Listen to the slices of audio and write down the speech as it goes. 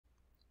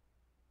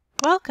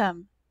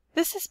Welcome!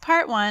 This is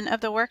part 1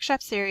 of the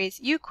workshop series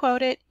You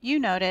Quote It, You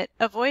Note It,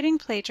 Avoiding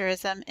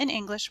Plagiarism in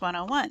English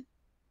 101.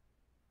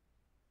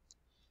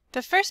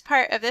 The first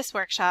part of this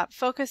workshop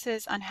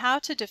focuses on how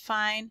to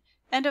define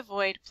and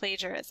avoid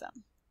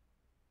plagiarism.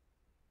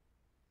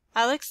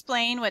 I'll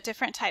explain what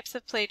different types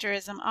of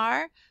plagiarism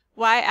are,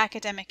 why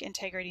academic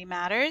integrity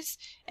matters,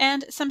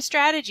 and some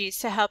strategies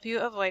to help you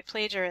avoid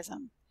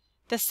plagiarism.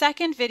 The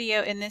second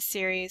video in this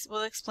series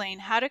will explain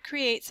how to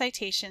create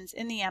citations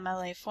in the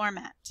MLA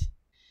format.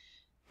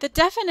 The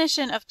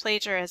definition of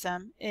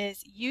plagiarism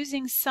is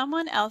using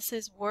someone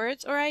else's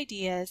words or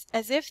ideas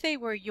as if they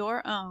were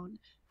your own,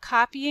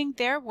 copying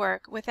their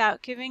work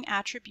without giving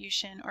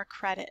attribution or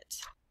credit.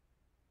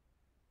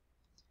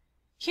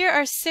 Here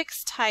are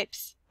 6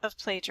 types of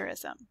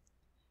plagiarism.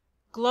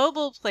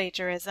 Global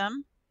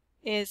plagiarism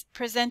is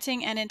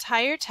presenting an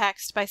entire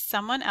text by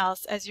someone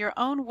else as your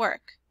own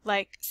work,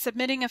 like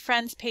submitting a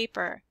friend's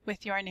paper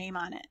with your name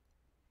on it.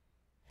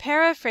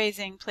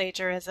 Paraphrasing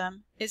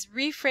plagiarism is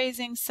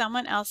rephrasing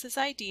someone else's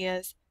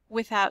ideas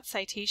without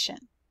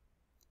citation.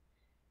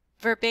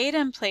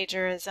 Verbatim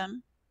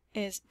plagiarism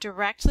is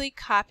directly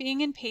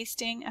copying and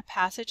pasting a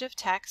passage of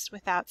text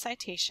without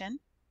citation.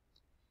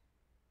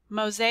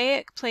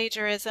 Mosaic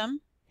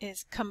plagiarism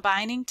is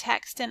combining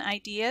text and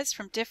ideas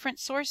from different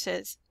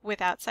sources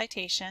without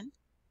citation.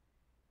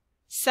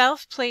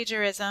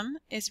 Self-plagiarism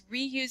is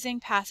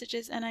reusing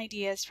passages and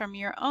ideas from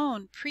your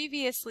own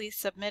previously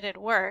submitted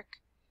work.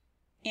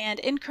 And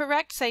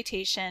incorrect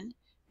citation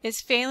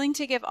is failing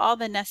to give all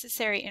the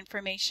necessary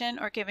information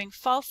or giving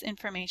false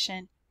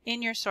information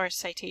in your source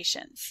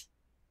citations.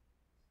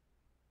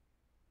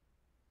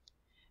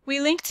 We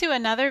link to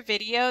another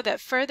video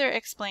that further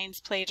explains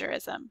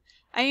plagiarism.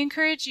 I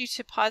encourage you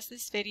to pause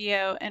this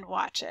video and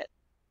watch it.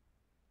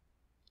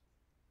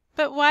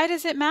 But why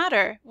does it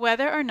matter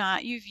whether or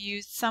not you've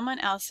used someone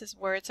else's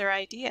words or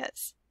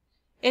ideas?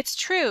 It's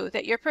true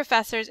that your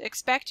professors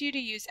expect you to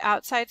use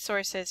outside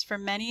sources for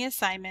many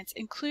assignments,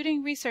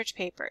 including research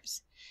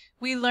papers.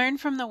 We learn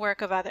from the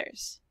work of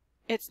others.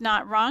 It's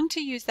not wrong to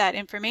use that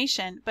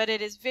information, but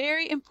it is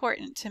very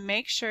important to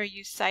make sure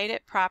you cite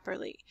it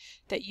properly,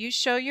 that you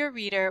show your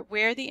reader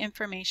where the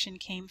information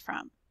came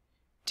from.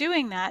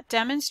 Doing that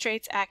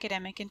demonstrates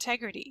academic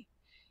integrity.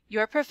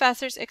 Your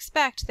professors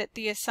expect that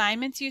the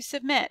assignments you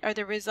submit are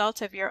the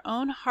result of your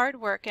own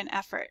hard work and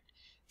effort.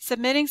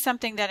 Submitting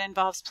something that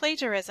involves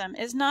plagiarism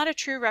is not a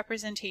true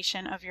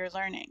representation of your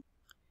learning.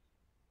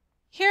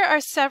 Here are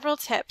several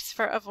tips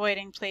for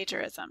avoiding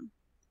plagiarism.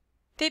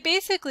 They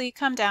basically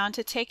come down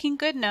to taking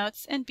good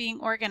notes and being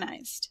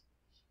organized.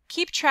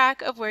 Keep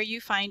track of where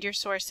you find your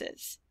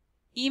sources.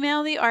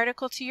 Email the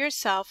article to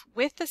yourself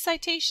with the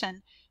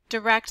citation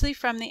directly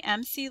from the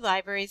MC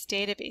Library's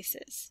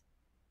databases.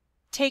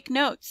 Take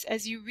notes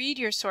as you read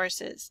your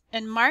sources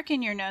and mark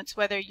in your notes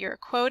whether you're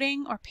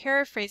quoting or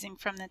paraphrasing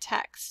from the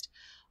text.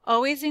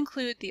 Always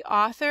include the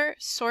author,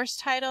 source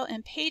title,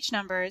 and page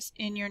numbers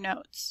in your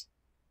notes.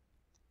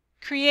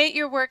 Create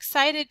your works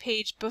cited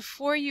page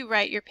before you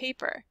write your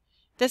paper.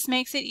 This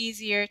makes it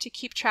easier to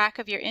keep track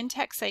of your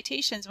in-text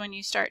citations when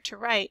you start to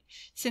write,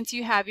 since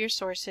you have your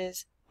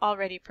sources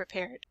already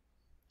prepared.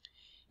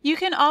 You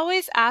can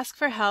always ask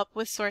for help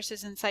with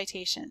sources and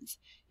citations.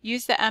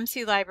 Use the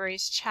MC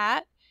Library's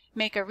chat,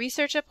 make a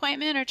research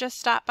appointment, or just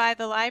stop by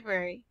the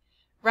library.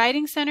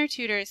 Writing Center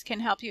tutors can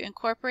help you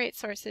incorporate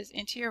sources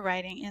into your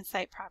writing and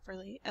cite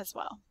properly as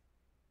well.